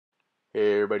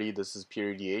Hey everybody, this is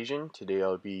Peter the Asian. Today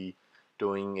I'll be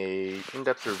doing a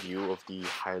in-depth review of the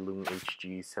Hailun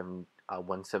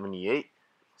HG-178.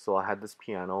 So I had this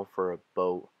piano for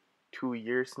about 2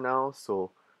 years now,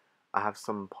 so I have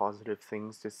some positive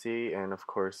things to say and of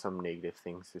course some negative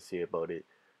things to say about it.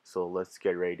 So let's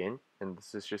get right in. And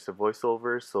this is just a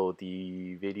voiceover, so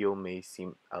the video may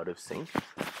seem out of sync.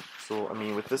 So I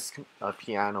mean, with this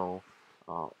piano,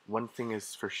 one thing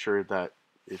is for sure that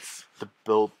it's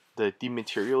the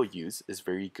material used is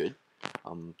very good.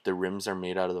 The rims are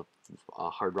made out of the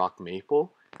hard rock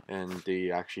maple, and they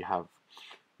actually have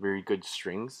very good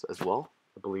strings as well.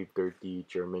 I believe they're the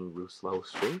German Ruslau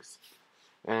strings,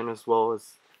 and as well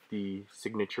as the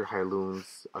signature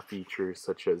Hailun's features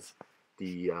such as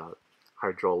the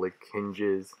hydraulic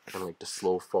hinges and like the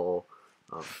slow fall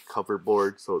cover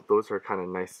board. So those are kind of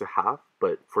nice to have,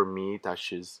 but for me that's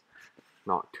just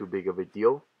not too big of a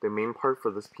deal. The main part for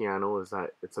this piano is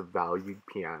that it's a valued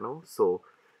piano. So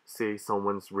say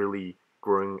someone's really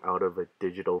growing out of a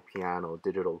digital piano,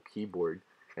 digital keyboard,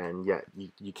 and yet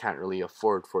you can't really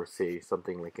afford for say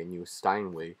something like a new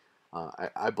Steinway.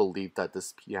 I believe that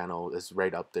this piano is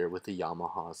right up there with the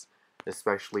Yamahas,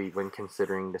 especially when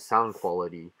considering the sound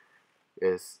quality.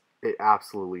 It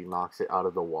absolutely knocks it out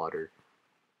of the water.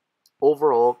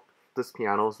 Overall, this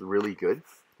piano is really good.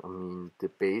 I mean, the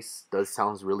bass does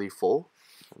sounds really full.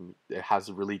 It has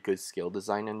a really good scale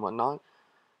design and whatnot.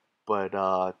 But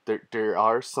there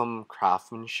are some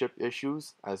craftsmanship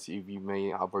issues, as you may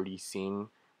have already seen.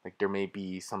 Like there may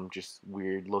be some just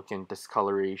weird looking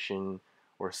discoloration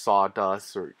or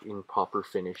sawdust or improper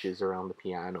finishes around the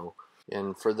piano.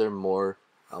 And furthermore,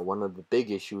 one of the big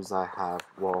issues I have,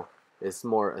 well, it's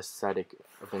more aesthetic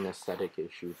of an aesthetic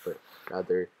issue, but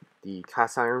rather the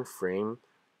cast iron frame.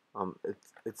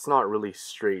 It's not really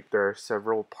straight. There are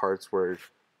several parts where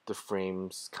the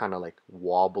frame's kind of like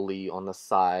wobbly on the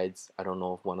sides. I don't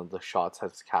know if one of the shots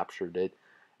has captured it,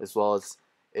 as well as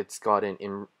it's got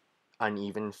an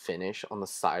uneven finish on the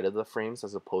side of the frames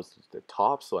as opposed to the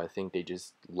top. So I think they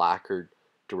just lacquered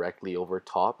directly over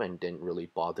top and didn't really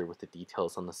bother with the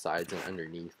details on the sides and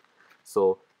underneath.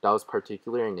 So that was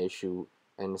particularly an issue,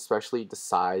 and especially the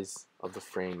size of the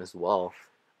frame as well,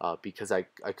 because I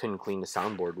couldn't clean the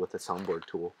soundboard with a soundboard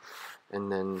tool.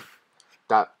 And then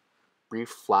that brief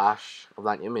flash of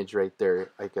that image right there,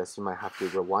 I guess you might have to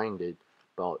rewind it,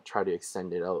 but try to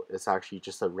extend it out. It's actually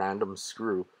just a random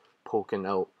screw poking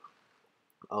out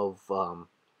of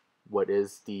what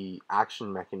is the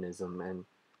action mechanism, and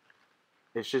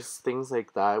it's just things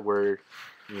like that where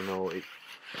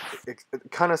it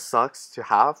kind of sucks to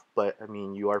have, but I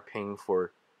mean you are paying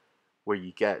for where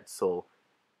you get. So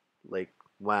like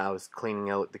when I was cleaning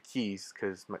out the keys,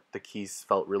 because the keys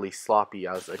felt really sloppy,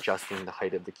 I was adjusting the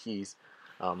height of the keys.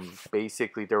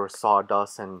 Basically there was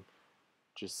sawdust and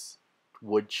just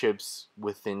wood chips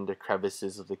within the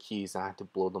crevices of the keys. I had to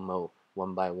blow them out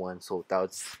one by one, so that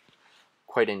was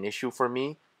quite an issue for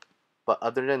me. But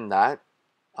other than that,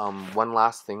 one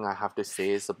last thing I have to say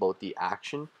is about the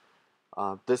action.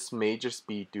 This may just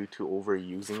be due to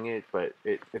overusing it, but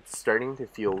it's starting to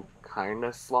feel kind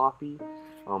of sloppy.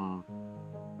 Um,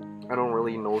 I don't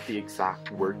really know the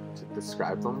exact word to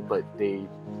describe them, but they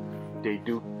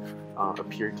do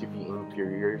appear to be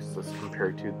inferior as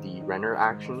compared to the Renner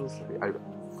actions.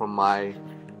 From my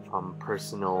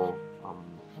personal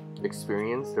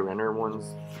experience, the Renner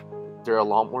ones, they're a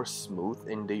lot more smooth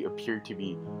and they appear to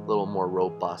be a little more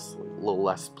robust, a little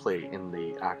less play in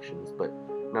the actions. But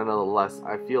nonetheless,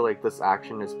 I feel like this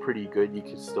action is pretty good. You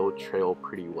can still trail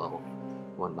pretty well,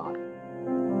 whatnot.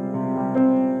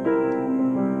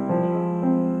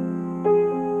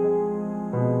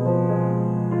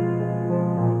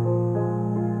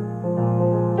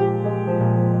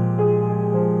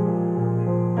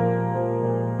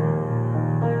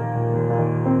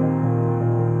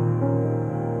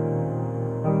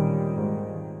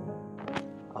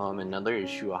 Another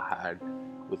issue I had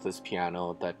with this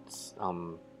piano that's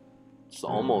it's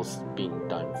almost being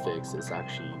done fixed is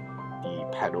actually the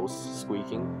pedals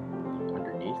squeaking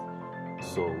underneath.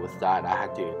 So with that, I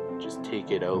had to just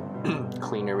take it out,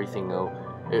 clean everything out.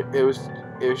 It was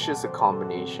just a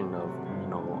combination of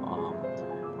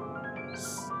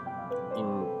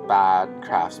in bad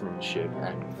craftsmanship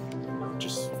and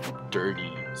just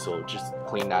dirty. So just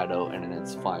clean that out and then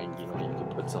it's fine. You can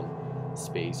put some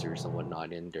spacers and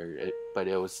whatnot in there. But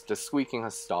it was the squeaking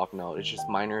has stopped now. It's just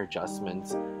minor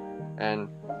adjustments, and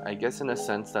I guess in a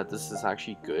sense that this is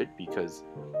actually good because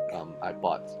I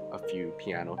bought a few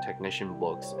piano technician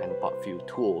books and bought a few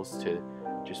tools to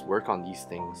just work on these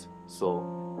things. So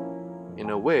in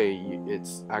a way,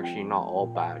 it's actually not all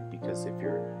bad, because if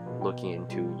you're looking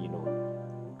into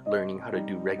learning how to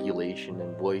do regulation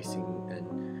and voicing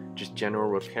and just general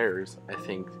repairs, I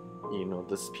think, you know,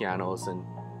 this piano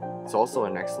it's also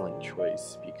an excellent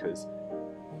choice, because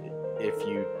if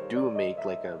you do make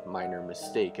like a minor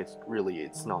mistake, it's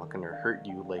not gonna hurt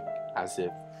you like as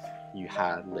if you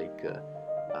had like a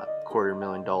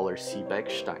 $250,000 C.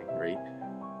 Bechstein,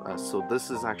 right? So this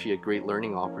is actually a great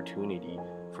learning opportunity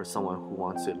for someone who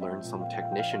wants to learn some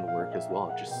technician work as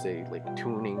well. Just say like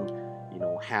tuning, you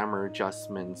know, hammer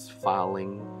adjustments,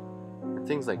 filing, and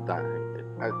things like that.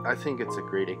 I think it's a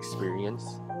great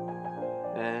experience,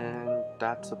 and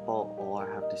that's about all I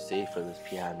have to say for this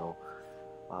piano.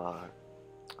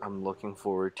 I'm looking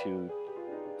forward to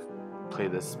play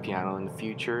this piano in the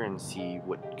future and see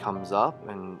what comes up,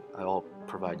 and I'll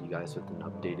provide you guys with an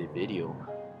updated video.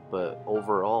 But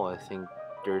overall, I think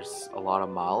there's a lot of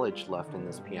mileage left in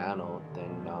this piano.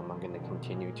 Then I'm going to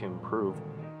continue to improve,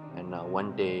 and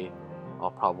one day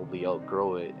I'll probably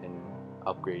outgrow it and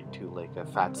upgrade to like a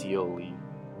Fazioli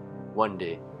one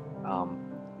day.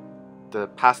 The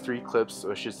past 3 clips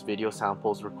was just video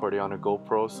samples recorded on a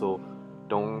GoPro, so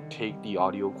don't take the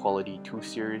audio quality too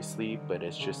seriously, but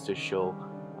it's just to show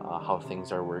how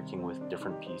things are working with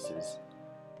different pieces.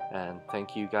 And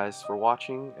thank you guys for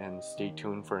watching, and stay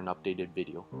tuned for an updated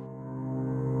video.